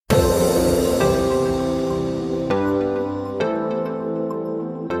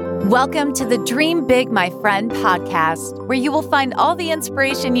Welcome to the Dream Big, My Friend podcast, where you will find all the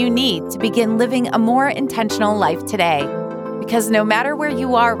inspiration you need to begin living a more intentional life today. Because no matter where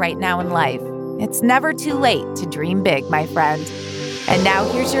you are right now in life, it's never too late to dream big, my friend. And now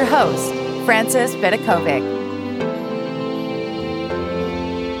here's your host, Frances Vidakovic.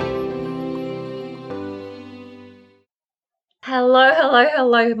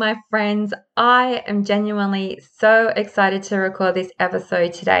 Hello, my friends. I am genuinely so excited to record this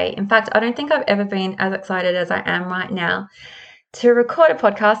episode today. In fact, I don't think I've ever been as excited as I am right now to record a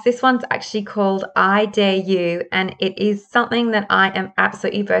podcast. This one's actually called I Dare You, and it is something that I am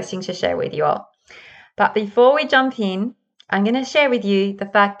absolutely bursting to share with you all. But before we jump in, I'm going to share with you the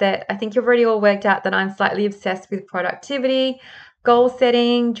fact that I think you've already all worked out that I'm slightly obsessed with productivity, goal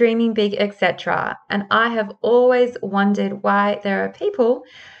setting, dreaming big, etc. And I have always wondered why there are people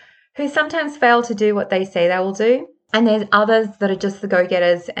who sometimes fail to do what they say they will do. And there's others that are just the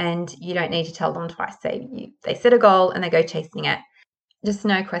go-getters and you don't need to tell them twice. They set a goal and they go chasing it. Just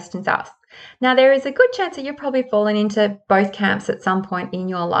no questions asked. Now, there is a good chance that you've probably fallen into both camps at some point in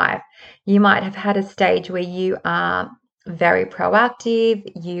your life. You might have had a stage where you are very proactive,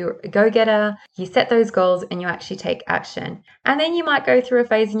 you're a go-getter, you set those goals and you actually take action. And then you might go through a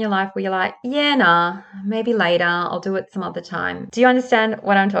phase in your life where you're like, maybe later, I'll do it some other time. Do you understand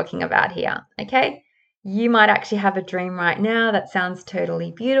what I'm talking about here? Okay. You might actually have a dream right now that sounds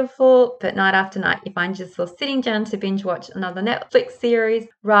totally beautiful, but night after night, you find yourself sitting down to binge watch another Netflix series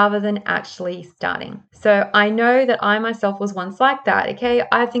rather than actually starting. So I know that I myself was once like that, okay?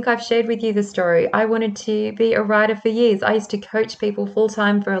 I think I've shared with you the story. I wanted to be a writer for years. I used to coach people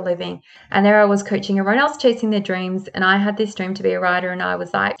full-time for a living, and there I was coaching everyone else chasing their dreams, and I had this dream to be a writer, and I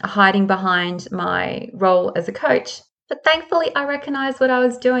was like hiding behind my role as a coach. But thankfully, I recognized what I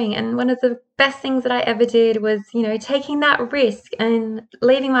was doing. And one of the best things that I ever did was, taking that risk and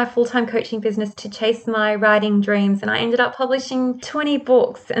leaving my full-time coaching business to chase my writing dreams. And I ended up publishing 20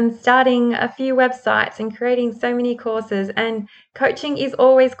 books and starting a few websites and creating so many courses. And coaching is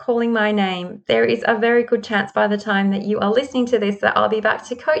always calling my name. There is a very good chance by the time that you are listening to this that I'll be back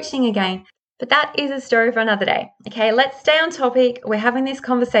to coaching again. But that is a story for another day. Okay, let's stay on topic. We're having this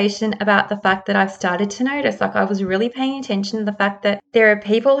conversation about the fact that I've started to notice, I was really paying attention to the fact that there are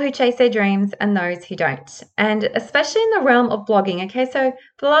people who chase their dreams and those who don't. And especially in the realm of blogging. Okay, so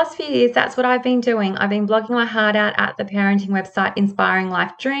for the last few years, that's what I've been doing. I've been blogging my heart out at the parenting website, Inspiring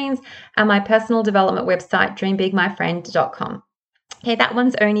Life Dreams, and my personal development website, dreambigmyfriend.com. Okay, that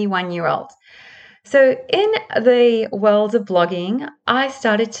one's only 1 year old. So in the world of blogging, I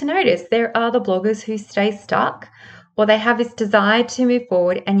started to notice there are the bloggers who stay stuck or they have this desire to move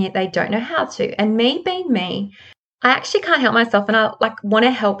forward and yet they don't know how to. And me being me, I actually can't help myself and I want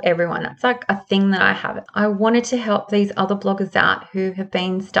to help everyone. That's a thing that I have. I wanted to help these other bloggers out who have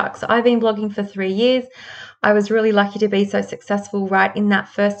been stuck. So I've been blogging for 3 years. I was really lucky to be so successful right in that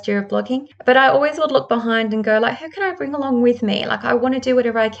first year of blogging. But I always would look behind and go who can I bring along with me? I want to do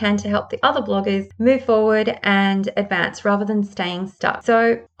whatever I can to help the other bloggers move forward and advance rather than staying stuck.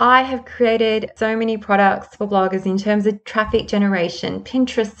 So I have created so many products for bloggers in terms of traffic generation,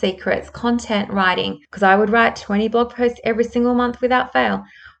 Pinterest secrets, content writing, because I would write 20 blog posts every single month without fail.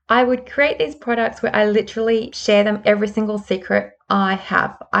 I would create these products where I literally share them, every single secret I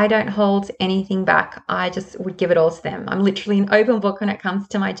have. I don't hold anything back. I just would give it all to them. I'm literally an open book when it comes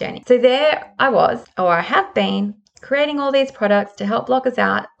to my journey. So there I have been creating all these products to help bloggers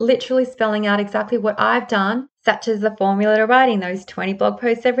out, literally spelling out exactly what I've done, such as the formula to writing those 20 blog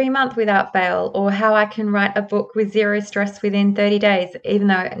posts every month without fail, or how I can write a book with zero stress within 30 days, even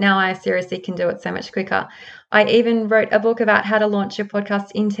though now I seriously can do it so much quicker. I even wrote a book about how to launch your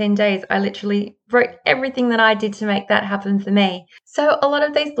podcast in 10 days. I literally wrote everything that I did to make that happen for me. So a lot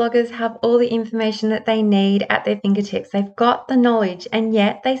of these bloggers have all the information that they need at their fingertips. They've got the knowledge and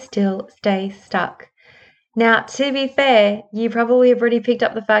yet they still stay stuck. Now, to be fair, you probably have already picked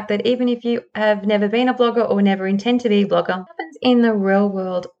up the fact that even if you have never been a blogger or never intend to be a blogger, it happens in the real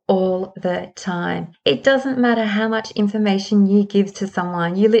world all the time. It doesn't matter how much information you give to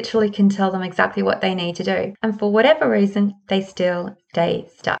someone, you literally can tell them exactly what they need to do. And for whatever reason, they still stay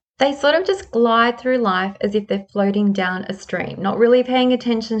stuck. They sort of just glide through life as if they're floating down a stream, not really paying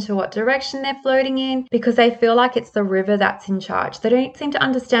attention to what direction they're floating in because they feel like it's the river that's in charge. They don't seem to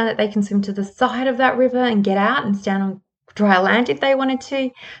understand that they can swim to the side of that river and get out and stand on dry land if they wanted to.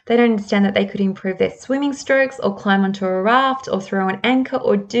 They don't understand that they could improve their swimming strokes or climb onto a raft or throw an anchor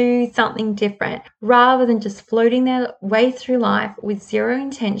or do something different rather than just floating their way through life with zero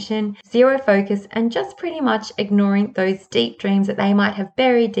intention, zero focus, and just pretty much ignoring those deep dreams that they might have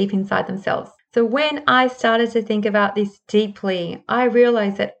buried deep inside themselves. So when I started to think about this deeply, I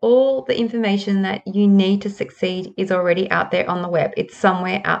realized that all the information that you need to succeed is already out there on the web. It's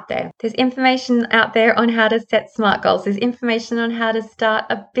somewhere out there. There's information out there on how to set SMART goals. There's information on how to start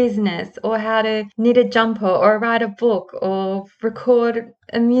a business, or how to knit a jumper, or write a book, or record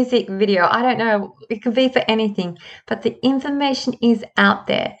a music video. I don't know. It could be for anything, but the information is out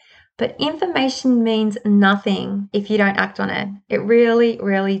there. But information means nothing if you don't act on it. It really,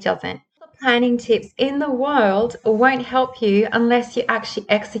 really doesn't. Planning tips in the world won't help you unless you actually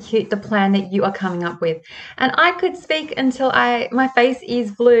execute the plan that you are coming up with. And I could speak until my face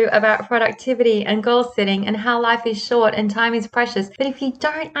is blue about productivity and goal setting and how life is short and time is precious. But if you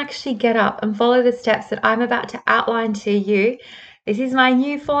don't actually get up and follow the steps that I'm about to outline to you, this is my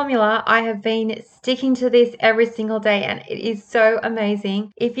new formula. I have been sticking to this every single day, and it is so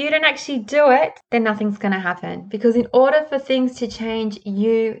amazing. If you don't actually do it, then nothing's going to happen, because in order for things to change,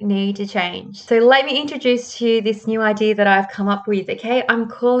 you need to change. So let me introduce to you this new idea that I've come up with, okay? I'm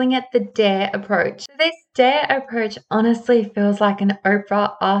calling it the DARE approach. This DARE approach honestly feels like an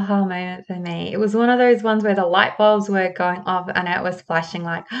Oprah aha moment for me. It was one of those ones where the light bulbs were going off and it was flashing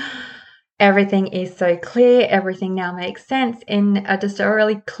like, everything is so clear. Everything now makes sense in just a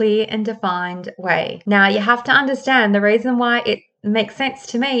really clear and defined way. Now, you have to understand the reason why it makes sense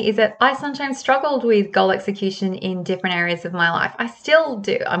to me is that I sometimes struggled with goal execution in different areas of my life. I still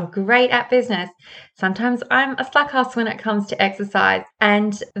do. I'm great at business. Sometimes I'm a slack ass when it comes to exercise.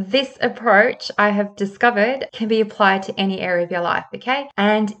 And this approach, I have discovered, can be applied to any area of your life, okay?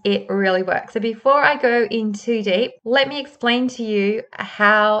 And it really works. So before I go in too deep, let me explain to you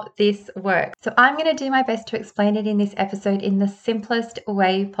how this works. So I'm going to do my best to explain it in this episode in the simplest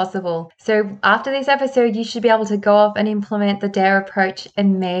way possible. So after this episode, you should be able to go off and implement the DARE approach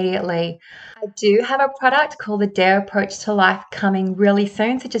immediately. I do have a product called the DARE Approach to Life coming really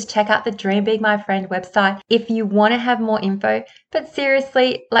soon, so just check out the Dream Big My Friend website if you want to have more info. But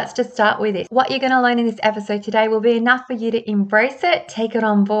seriously, let's just start with this. What you're going to learn in this episode today will be enough for you to embrace it, take it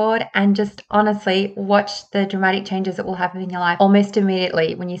on board, and just honestly watch the dramatic changes that will happen in your life almost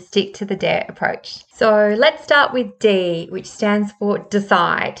immediately when you stick to the DARE approach. So let's start with D, which stands for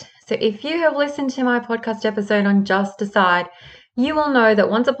decide. So if you have listened to my podcast episode on Just Decide, you will know that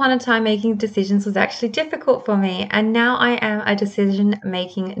once upon a time making decisions was actually difficult for me, and now I am a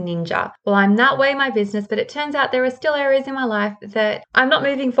decision-making ninja. Well, I'm that way in my business, but it turns out there are still areas in my life that I'm not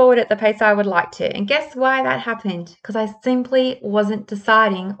moving forward at the pace I would like to. And guess why that happened? Because I simply wasn't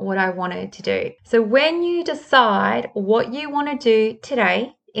deciding what I wanted to do. So when you decide what you want to do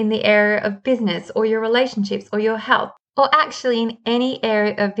today in the area of business or your relationships or your health, or actually in any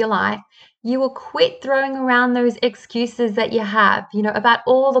area of your life, you will quit throwing around those excuses that you have, about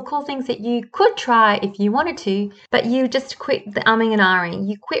all the cool things that you could try if you wanted to, but you just quit the umming and ahhing.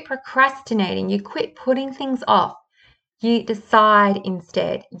 You quit procrastinating. You quit putting things off. You decide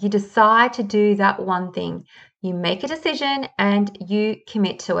instead. You decide to do that one thing. You make a decision and you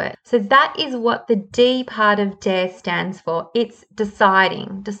commit to it. So that is what the D part of DARE stands for. It's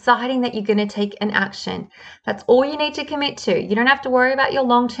deciding that you're going to take an action. That's all you need to commit to. You don't have to worry about your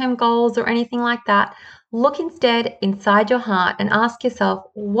long-term goals or anything like that. Look instead inside your heart and ask yourself,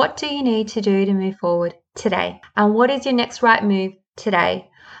 what do you need to do to move forward today? And what is your next right move today?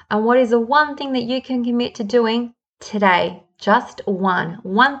 And what is the one thing that you can commit to doing today? Just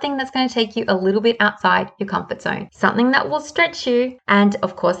one thing that's going to take you a little bit outside your comfort zone, something that will stretch you. And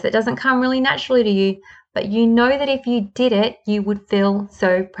of course, that doesn't come really naturally to you, but you know that if you did it, you would feel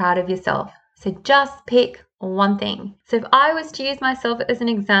so proud of yourself. So just pick one thing. So if I was to use myself as an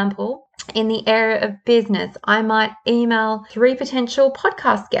example, in the area of business, I might email 3 potential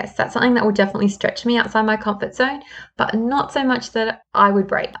podcast guests. That's something that will definitely stretch me outside my comfort zone, but not so much that I would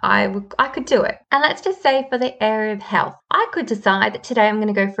break. I could do it. And let's just say for the area of health, I could decide that today I'm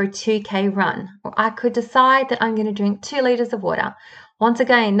going to go for a 2K run, or I could decide that I'm going to drink 2 liters of water. Once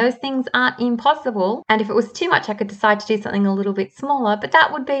again, those things aren't impossible. And if it was too much, I could decide to do something a little bit smaller. But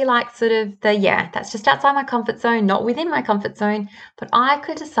that would be like sort of that's just outside my comfort zone, not within my comfort zone. But I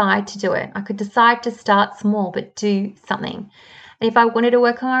could decide to do it. I could decide to start small, but do something. And if I wanted to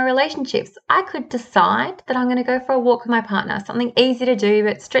work on my relationships, I could decide that I'm going to go for a walk with my partner, something easy to do,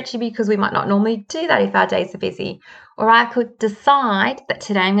 but stretchy because we might not normally do that if our days are busy. Or I could decide that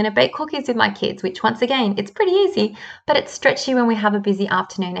today I'm going to bake cookies with my kids, which once again, it's pretty easy, but it's stretchy when we have a busy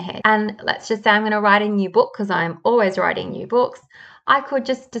afternoon ahead. And let's just say I'm going to write a new book because I'm always writing new books. I could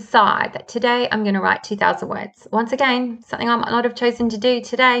just decide that today I'm going to write 2,000 words. Once again, something I might not have chosen to do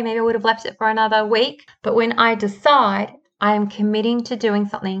today. Maybe I would have left it for another week. But when I decide, I am committing to doing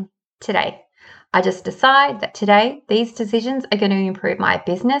something today. I just decide that today these decisions are going to improve my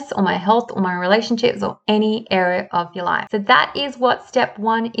business or my health or my relationships or any area of your life. So that is what step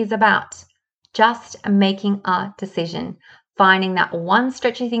 1 is about. Just making a decision, finding that one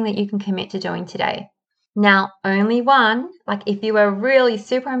stretchy thing that you can commit to doing today. Now, only one, like if you were really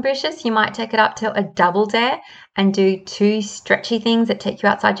super ambitious, you might take it up to a double dare and do 2 stretchy things that take you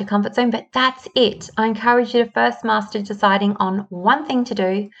outside your comfort zone, but that's it. I encourage you to first master deciding on one thing to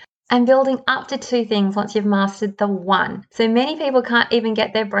do and building up to 2 things once you've mastered the one. So many people can't even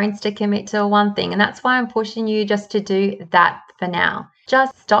get their brains to commit to one thing, and that's why I'm pushing you just to do that for now.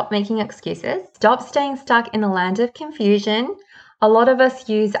 Just stop making excuses. Stop staying stuck in the land of confusion. A lot of us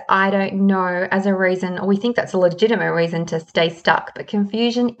use I don't know as a reason, or we think that's a legitimate reason to stay stuck, but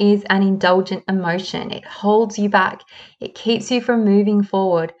confusion is an indulgent emotion. It holds you back. It keeps you from moving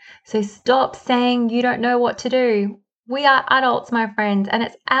forward. So stop saying you don't know what to do. We are adults, my friends, and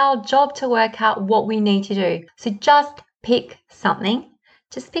it's our job to work out what we need to do. So just pick something.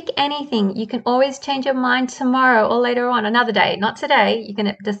 Just pick anything. You can always change your mind tomorrow or later on, another day, not today. You're going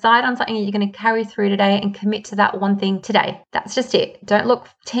to decide on something you're going to carry through today and commit to that one thing today. That's just it. Don't look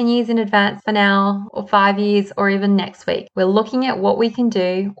 10 years in advance for now or 5 years or even next week. We're looking at what we can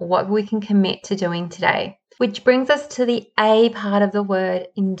do, what we can commit to doing today. Which brings us to the A part of the word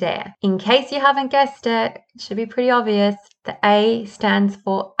in dare. In case you haven't guessed it, it should be pretty obvious. The A stands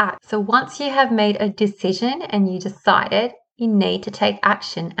for act. So once you have made a decision and you decided, you need to take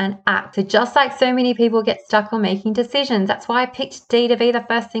action and act. So just like so many people get stuck on making decisions, that's why I picked D to be the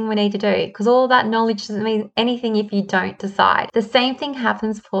first thing we need to do, because all that knowledge doesn't mean anything if you don't decide. The same thing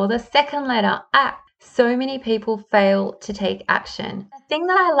happens for the second letter, act. So many people fail to take action. The thing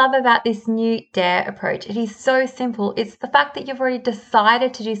that I love about this new DARE approach, it is so simple. It's the fact that you've already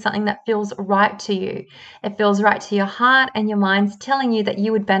decided to do something that feels right to you. It feels right to your heart, and your mind's telling you that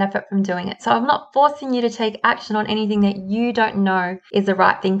you would benefit from doing it. So I'm not forcing you to take action on anything that you don't know is the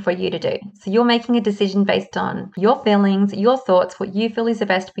right thing for you to do. So you're making a decision based on your feelings, your thoughts, what you feel is the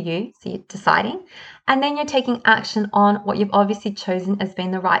best for you. So you're deciding. And then you're taking action on what you've obviously chosen as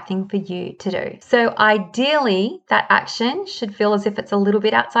being the right thing for you to do. So ideally, that action should feel as if it's a little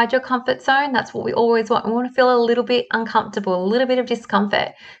bit outside your comfort zone. That's what we always want. We want to feel a little bit uncomfortable, a little bit of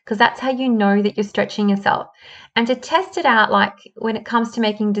discomfort, because that's how you know that you're stretching yourself. And to test it out, like when it comes to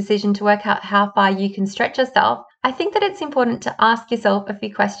making a decision to work out how far you can stretch yourself, I think that it's important to ask yourself a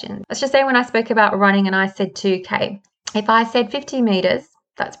few questions. Let's just say when I spoke about running and I said 2K, if I said 50 meters,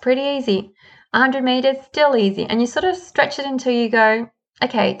 that's pretty easy. 100 meters, still easy. And you sort of stretch it until you go,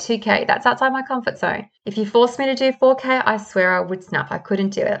 okay, 2K, that's outside my comfort zone. If you forced me to do 4K, I swear I would snap. I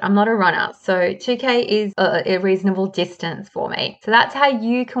couldn't do it. I'm not a runner. So 2K is a reasonable distance for me. So that's how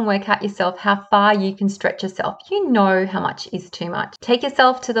you can work out yourself, how far you can stretch yourself. You know how much is too much. Take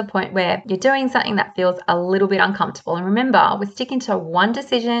yourself to the point where you're doing something that feels a little bit uncomfortable. And remember, we're sticking to one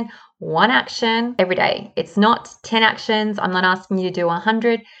decision, one action every day. It's not 10 actions. I'm not asking you to do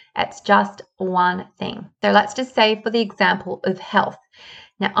 100. It's just one thing. So let's just say for the example of health.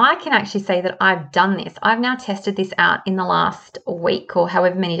 Now, I can actually say that I've done this. I've now tested this out in the last week or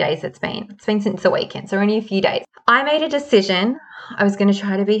however many days it's been. It's been since the weekend, so only a few days. I made a decision. I was going to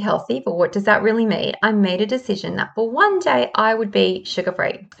try to be healthy, but what does that really mean? I made a decision that for one day I would be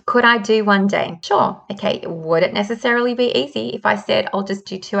sugar-free. Could I do one day? Sure. Okay, would it necessarily be easy if I said I'll just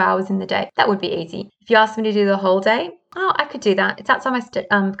do 2 hours in the day? That would be easy. If you asked me to do the whole day, I could do that. It's outside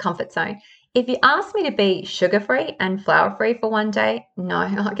my comfort zone. If you ask me to be sugar-free and flour-free for one day, no,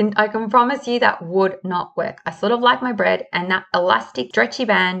 I can promise you that would not work. I sort of like my bread, and that elastic, stretchy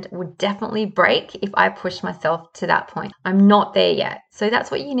band would definitely break if I push myself to that point. I'm not there yet. So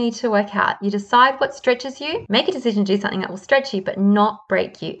that's what you need to work out. You decide what stretches you, make a decision to do something that will stretch you but not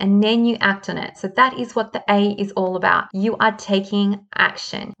break you, and then you act on it. So that is what the A is all about. You are taking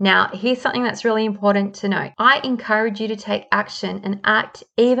action. Now, here's something that's really important to know. I encourage you to take action and act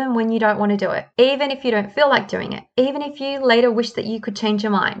even when you don't want to do it, even if you don't feel like doing it, even if you later wish that you could change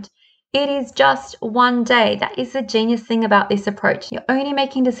your mind. It is just one day. That is the genius thing about this approach. You're only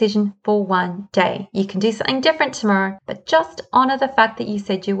making a decision for one day. You can do something different tomorrow, but just honor the fact that you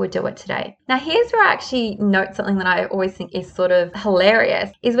said you would do it today. Now, here's where I actually note something that I always think is sort of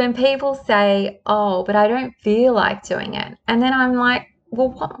hilarious, is when people say, oh, but I don't feel like doing it. And then I'm like, well,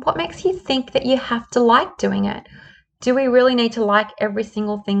 what makes you think that you have to like doing it? Do we really need to like every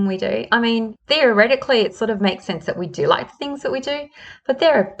single thing we do? I mean, theoretically, it sort of makes sense that we do like the things that we do, but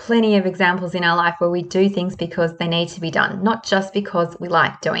there are plenty of examples in our life where we do things because they need to be done, not just because we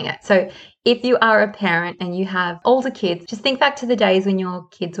like doing it. So if you are a parent and you have older kids, just think back to the days when your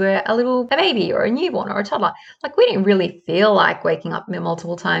kids were a baby or a newborn or a toddler. Like, we didn't really feel like waking up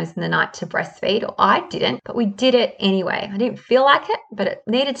multiple times in the night to breastfeed, or I didn't, but we did it anyway. I didn't feel like it, but it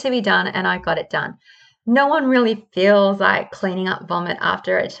needed to be done and I got it done. No one really feels like cleaning up vomit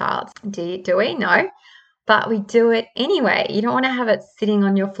after a child. Do we? No. But we do it anyway. You don't want to have it sitting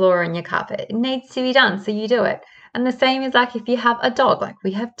on your floor or on your carpet. It needs to be done, so you do it. And the same is like if you have a dog, like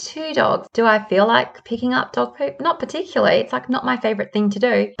we have 2 dogs. Do I feel like picking up dog poop? Not particularly. It's like not my favorite thing to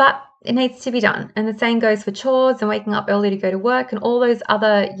do, but it needs to be done. And the same goes for chores and waking up early to go to work and all those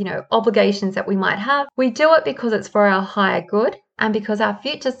other, obligations that we might have. We do it because it's for our higher good and because our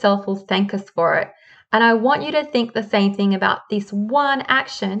future self will thank us for it. And I want you to think the same thing about this one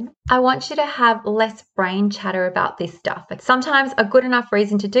action. I want you to have less brain chatter about this stuff. Sometimes a good enough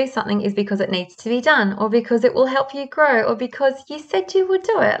reason to do something is because it needs to be done, or because it will help you grow, or because you said you would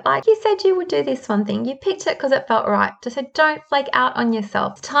do it. Like you said you would do this one thing. You picked it because it felt right. So don't flake out on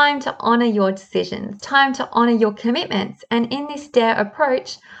yourself. It's time to honor your decisions, time to honor your commitments. And in this DARE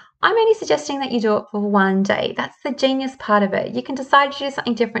approach, I'm only suggesting that you do it for one day. That's the genius part of it. You can decide to do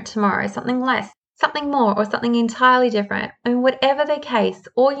something different tomorrow, something less, something more, or something entirely different. And whatever the case,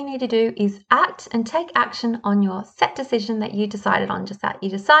 all you need to do is act and take action on your set decision that you decided on. Just that you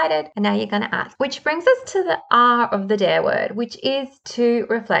decided and now you're going to act. Which brings us to the R of the DARE word, which is to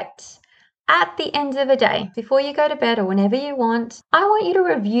reflect. At the end of the day, before you go to bed or whenever you want, I want you to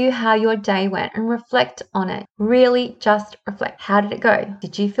review how your day went and reflect on it. Really just reflect. How did it go?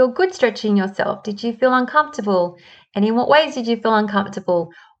 Did you feel good stretching yourself? Did you feel uncomfortable? And in what ways did you feel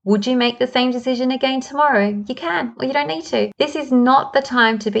uncomfortable? Would you make the same decision again tomorrow? You can, or you don't need to. This is not the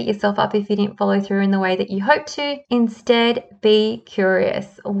time to beat yourself up if you didn't follow through in the way that you hoped to. Instead, be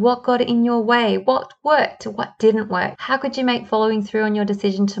curious. What got in your way? What worked? What didn't work? How could you make following through on your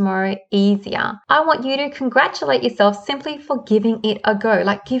decision tomorrow easier? I want you to congratulate yourself simply for giving it a go.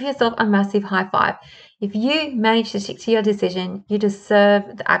 Like, give yourself a massive high five. If you manage to stick to your decision, you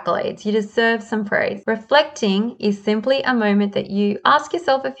deserve the accolades. You deserve some praise. Reflecting is simply a moment that you ask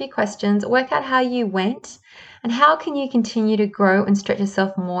yourself a few questions, work out how you went, and how can you continue to grow and stretch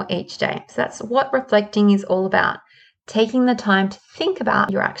yourself more each day. So that's what reflecting is all about. Taking the time to think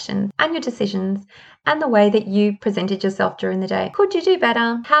about your actions and your decisions and the way that you presented yourself during the day. Could you do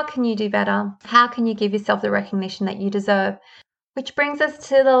better? How can you do better? How can you give yourself the recognition that you deserve? Which brings us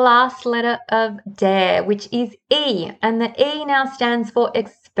to the last letter of DARE, which is E. And the E now stands for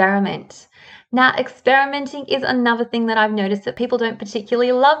experiment. Now, experimenting is another thing that I've noticed that people don't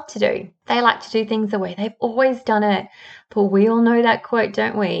particularly love to do. They like to do things the way they've always done it. But we all know that quote,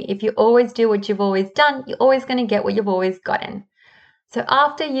 don't we? If you always do what you've always done, you're always going to get what you've always gotten. So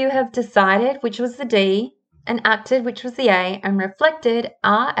after you have decided, which was the D, and acted, which was the A, and reflected,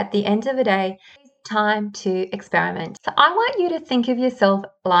 R, at the end of the day, time to experiment. So I want you to think of yourself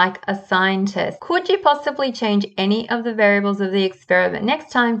like a scientist. Could you possibly change any of the variables of the experiment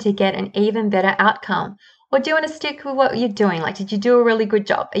next time to get an even better outcome? Or do you want to stick with what you're doing? Like, did you do a really good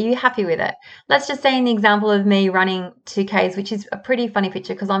job? Are you happy with it? Let's just say in the example of me running 2Ks, which is a pretty funny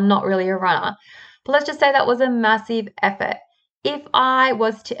picture because I'm not really a runner. But let's just say that was a massive effort. If I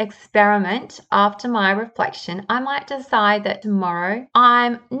was to experiment after my reflection, I might decide that tomorrow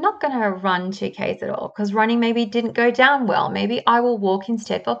I'm not going to run 2Ks at all because running maybe didn't go down well. Maybe I will walk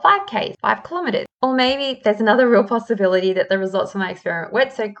instead for 5Ks, 5 kilometers. Or maybe there's another real possibility that the results of my experiment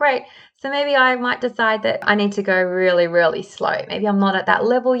weren't so great. So maybe I might decide that I need to go really, really slow. Maybe I'm not at that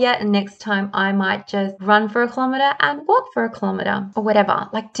level yet. And next time I might just run for a kilometer and walk for a kilometer or whatever.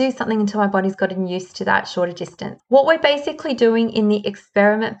 Like, do something until my body's gotten used to that shorter distance. What we're basically doing in the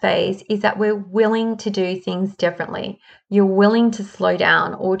experiment phase is that we're willing to do things differently. You're willing to slow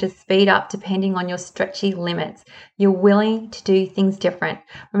down or to speed up depending on your stretchy limits. You're willing to do things different.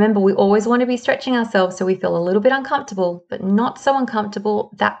 Remember, we always want to be stretching ourselves so we feel a little bit uncomfortable, but not so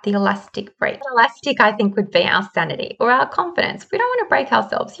uncomfortable that the elastic breaks. Elastic, I think, would be our sanity or our confidence. We don't want to break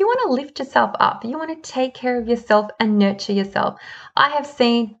ourselves. You want to lift yourself up. You want to take care of yourself and nurture yourself. I have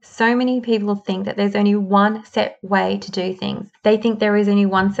seen so many people think that there's only one set way to do things. They think there is only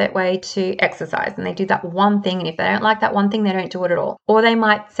one set way to exercise and they do that one thing. And if they don't like that one thing, they don't do it at all. Or they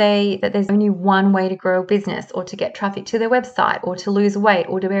might say that there's only one way to grow a business or to get traffic to their website or to lose weight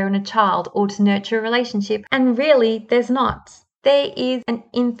or to bear in a child or to nurture a relationship. And really, there's not. there is an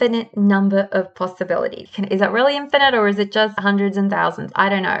infinite number of possibilities. Is that really infinite, or is it just hundreds and thousands? I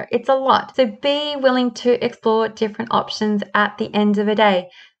don't know. It's a lot. So be willing to explore different options at the end of a day.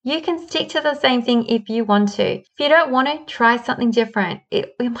 You can stick to the same thing if you want to. If you don't want to, try something different.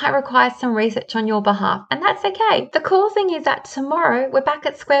 It might require some research on your behalf, and that's okay. The cool thing is that tomorrow we're back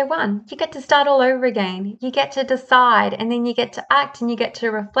at square one. You get to start all over again. You get to decide, and then you get to act, and you get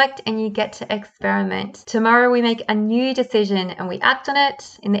to reflect, and you get to experiment. Tomorrow we make a new decision and we act on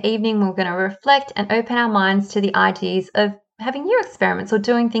it. In the evening we're going to reflect and open our minds to the ideas of having new experiments or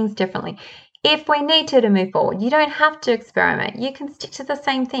doing things differently. If we need to move forward, you don't have to experiment. You can stick to the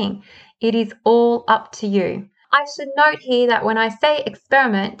same thing. It is all up to you. I should note here that when I say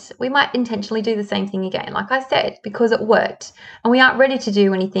experiment, we might intentionally do the same thing again, like I said, because it worked. And we aren't ready to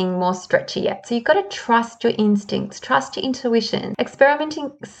do anything more stretchy yet. So you've got to trust your instincts, trust your intuition.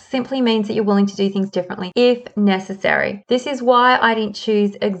 Experimenting simply means that you're willing to do things differently if necessary. This is why I didn't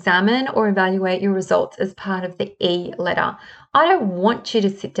choose examine or evaluate your results as part of the E letter. I don't want you to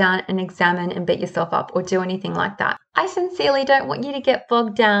sit down and examine and beat yourself up or do anything like that. I sincerely don't want you to get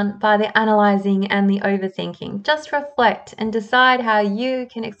bogged down by the analyzing and the overthinking. Just reflect and decide how you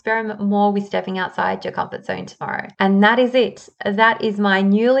can experiment more with stepping outside your comfort zone tomorrow. And that is it. That is my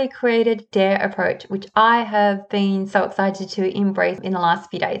newly created DARE approach, which I have been so excited to embrace in the last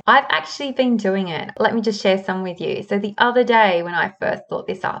few days. I've actually been doing it. Let me just share some with you. So the other day when I first thought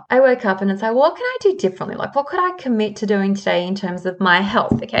this up, I woke up and it's like, what can I do differently? Like, what could I commit to doing today in terms of my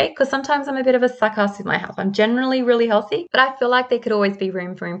health? Okay, because sometimes I'm a bit of a suck-ass with my health. I'm generally really healthy, but I feel like there could always be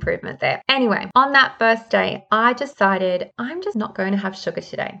room for improvement there. Anyway, on that first day, I decided I'm just not going to have sugar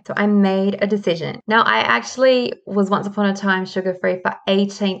today. So I made a decision. Now, I actually was once upon a time sugar-free for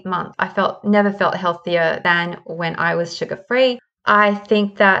 18 months. I never felt healthier than when I was sugar-free. I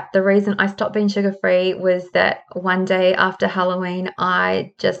think that the reason I stopped being sugar-free was that one day after Halloween,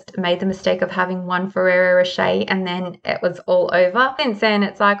 I just made the mistake of having one Ferrero Rocher and then it was all over. Since then,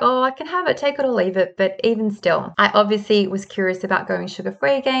 it's like, oh, I can have it, take it or leave it. But even still, I obviously was curious about going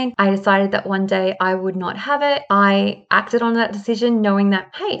sugar-free again. I decided that one day I would not have it. I acted on that decision knowing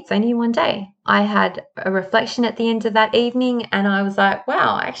that, hey, it's only one day. I had a reflection at the end of that evening and I was like,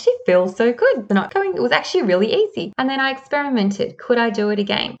 wow, I actually feel so good. It was actually really easy. And then I experimented. Could I do it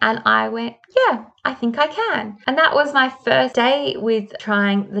again? And I went, yeah, I think I can. And that was my first day with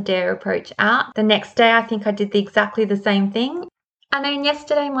trying the DARE approach out. The next day, I think I did exactly the same thing. And then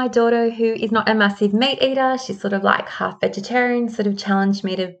yesterday, my daughter, who is not a massive meat eater, she's sort of like half vegetarian, sort of challenged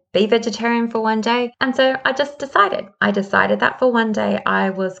me to be vegetarian for one day. And so I decided that for one day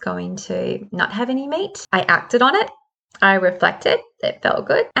I was going to not have any meat. I acted on it. I reflected. It felt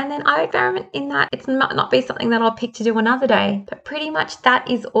good. And then I experiment in that. It might not be something that I'll pick to do another day, but pretty much that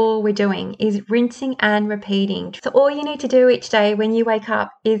is all we're doing, is rinsing and repeating. So all you need to do each day when you wake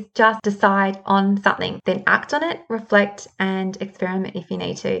up is just decide on something, then act on it, reflect and experiment if you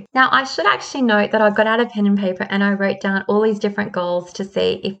need to. Now, I should actually note that I got out a pen and paper and I wrote down all these different goals to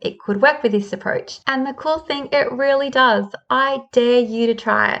see if it could work with this approach. And the cool thing, it really does. I dare you to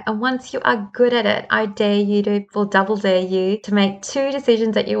try it. And once you are good at it, I dare you to, or double dare you to make 2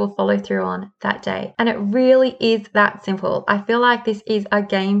 decisions that you will follow through on that day. And it really is that simple. I feel like this is a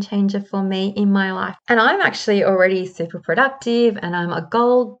game changer for me in my life. And I'm actually already super productive and I'm a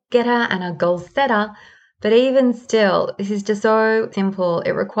goal getter and a goal setter. But even still, this is just so simple.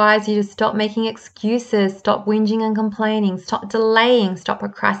 It requires you to stop making excuses, stop whinging and complaining, stop delaying, stop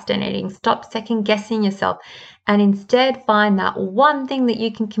procrastinating, stop second guessing yourself, and instead find that one thing that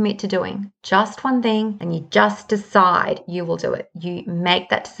you can commit to doing, just one thing, and you just decide you will do it. You make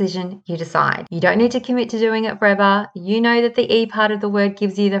that decision, you decide. You don't need to commit to doing it forever. You know that the E part of the word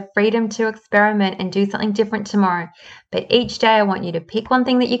gives you the freedom to experiment and do something different tomorrow. But each day I want you to pick one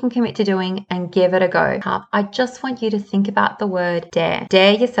thing that you can commit to doing and give it a go. I just want you to think about the word dare.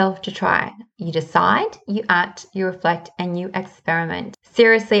 Dare yourself to try it. You decide, you act, you reflect, and you experiment.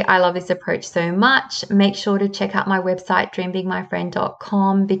 Seriously, I love this approach so much. Make sure to check out my website,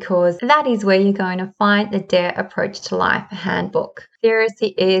 dreambigmyfriend.com, because that is where you're going to find the DARE Approach to Life handbook.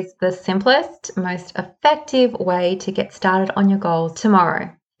 Seriously is the simplest, most effective way to get started on your goals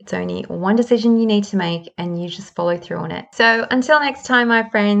tomorrow. It's only one decision you need to make and you just follow through on it. So until next time, my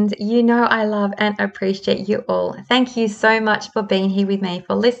friends, you know I love and appreciate you all. Thank you so much for being here with me,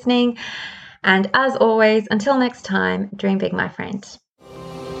 for listening. And as always, until next time, dream big, my friend.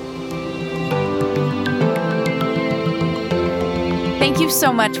 Thank you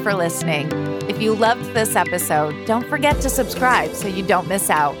so much for listening. If you loved this episode, don't forget to subscribe so you don't miss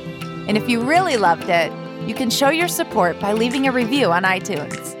out. And if you really loved it, you can show your support by leaving a review on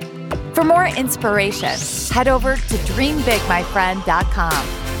iTunes. For more inspiration, head over to dreambigmyfriend.com,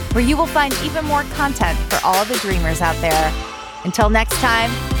 where you will find even more content for all the dreamers out there. Until next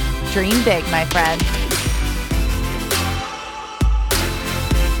time, dream big, my friend.